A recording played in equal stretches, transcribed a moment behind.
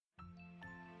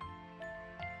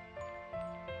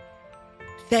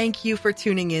Thank you for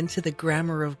tuning in to The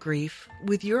Grammar of Grief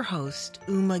with your host,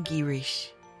 Uma Girish,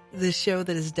 the show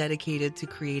that is dedicated to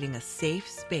creating a safe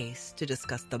space to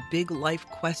discuss the big life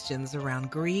questions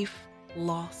around grief,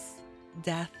 loss,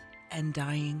 death, and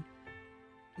dying.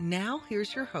 Now,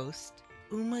 here's your host,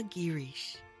 Uma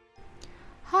Girish.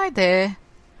 Hi there.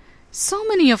 So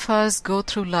many of us go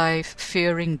through life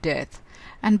fearing death,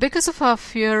 and because of our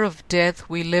fear of death,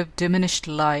 we live diminished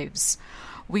lives.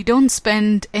 We don't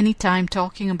spend any time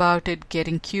talking about it,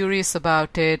 getting curious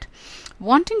about it,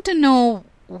 wanting to know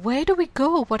where do we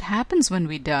go, what happens when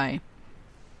we die.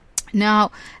 Now,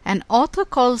 an author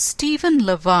called Stephen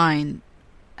Levine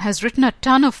has written a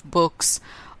ton of books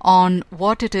on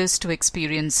what it is to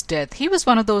experience death. He was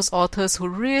one of those authors who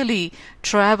really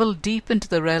traveled deep into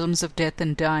the realms of death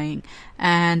and dying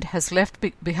and has left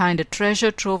behind a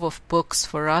treasure trove of books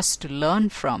for us to learn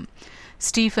from.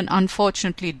 Stephen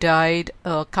unfortunately died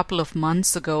a couple of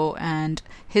months ago, and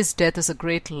his death is a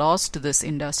great loss to this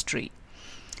industry.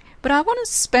 But I want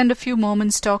to spend a few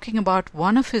moments talking about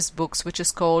one of his books, which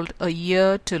is called A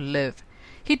Year to Live.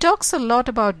 He talks a lot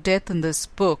about death in this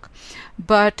book,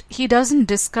 but he doesn't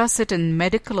discuss it in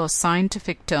medical or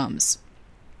scientific terms.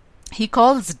 He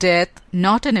calls death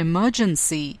not an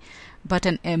emergency, but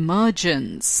an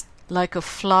emergence, like a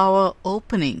flower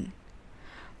opening.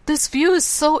 This view is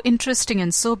so interesting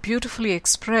and so beautifully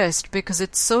expressed because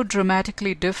it's so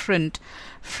dramatically different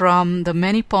from the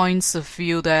many points of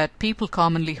view that people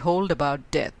commonly hold about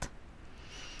death.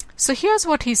 So here's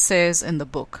what he says in the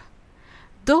book.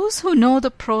 Those who know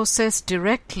the process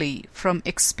directly from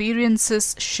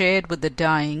experiences shared with the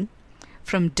dying,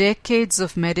 from decades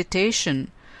of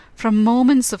meditation, from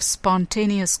moments of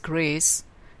spontaneous grace,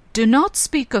 do not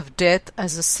speak of death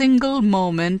as a single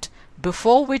moment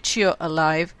before which you're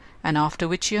alive and after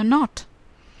which you're not.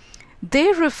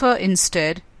 They refer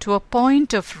instead to a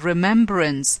point of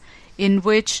remembrance in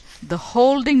which the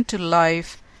holding to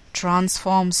life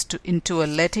transforms into a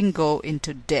letting go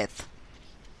into death.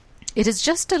 It is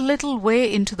just a little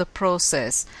way into the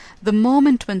process, the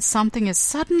moment when something is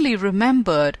suddenly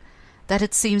remembered that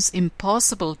it seems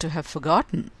impossible to have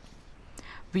forgotten.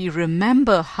 We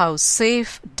remember how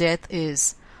safe death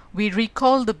is. We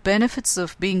recall the benefits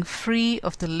of being free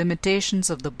of the limitations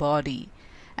of the body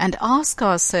and ask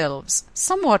ourselves,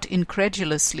 somewhat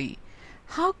incredulously,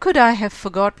 how could I have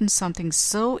forgotten something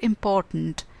so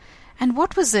important, and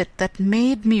what was it that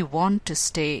made me want to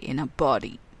stay in a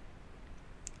body?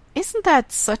 Isn't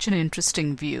that such an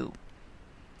interesting view?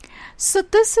 So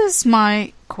this is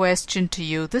my question to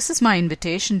you, this is my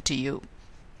invitation to you.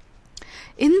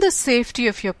 In the safety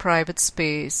of your private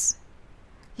space,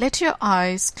 let your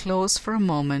eyes close for a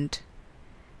moment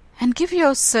and give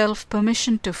yourself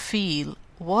permission to feel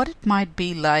what it might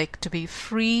be like to be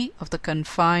free of the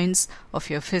confines of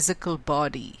your physical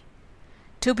body,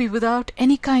 to be without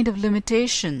any kind of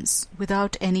limitations,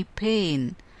 without any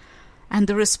pain, and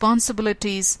the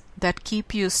responsibilities that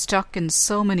keep you stuck in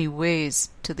so many ways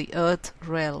to the earth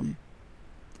realm.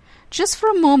 Just for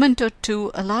a moment or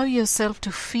two, allow yourself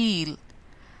to feel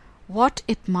what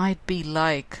it might be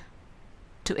like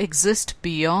to exist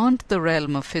beyond the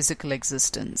realm of physical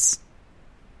existence.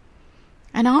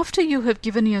 And after you have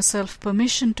given yourself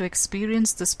permission to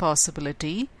experience this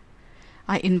possibility,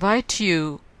 I invite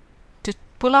you to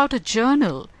pull out a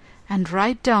journal and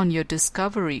write down your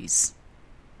discoveries.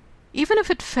 Even if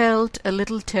it felt a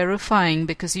little terrifying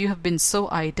because you have been so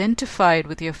identified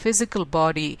with your physical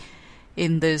body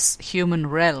in this human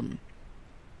realm,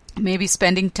 maybe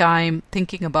spending time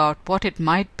thinking about what it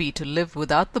might be to live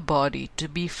without the body, to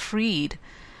be freed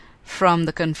from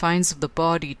the confines of the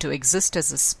body, to exist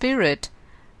as a spirit,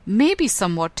 may be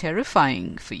somewhat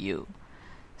terrifying for you.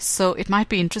 So it might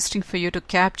be interesting for you to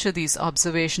capture these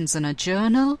observations in a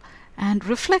journal and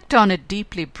reflect on it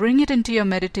deeply. Bring it into your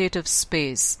meditative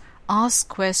space. Ask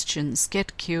questions.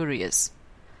 Get curious.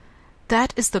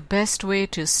 That is the best way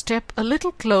to step a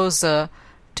little closer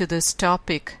to this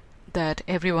topic that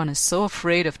everyone is so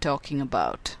afraid of talking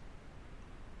about.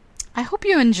 I hope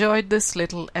you enjoyed this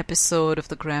little episode of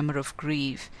The Grammar of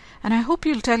Grief, and I hope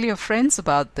you'll tell your friends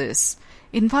about this.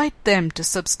 Invite them to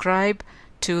subscribe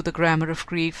to The Grammar of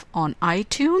Grief on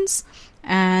iTunes,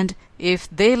 and if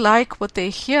they like what they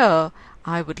hear,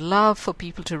 I would love for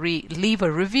people to leave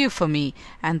a review for me,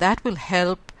 and that will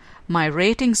help my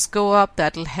ratings go up.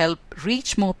 That will help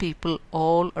reach more people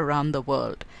all around the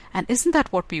world. And isn't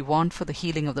that what we want for the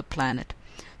healing of the planet?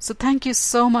 So thank you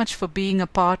so much for being a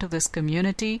part of this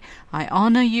community. I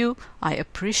honor you, I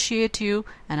appreciate you,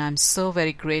 and I'm so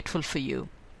very grateful for you.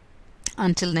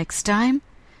 Until next time,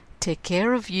 take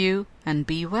care of you and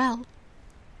be well.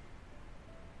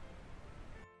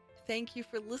 thank you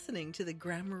for listening to The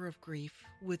Grammar of Grief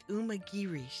with Uma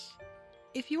Girish.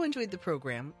 If you enjoyed the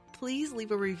program, please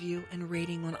leave a review and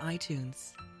rating on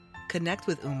iTunes. Connect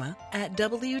with Uma at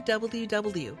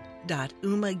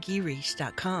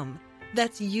www.umagirish.com.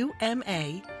 That's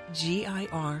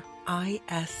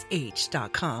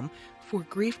UMAGIRISH.com for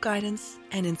grief guidance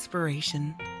and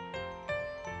inspiration.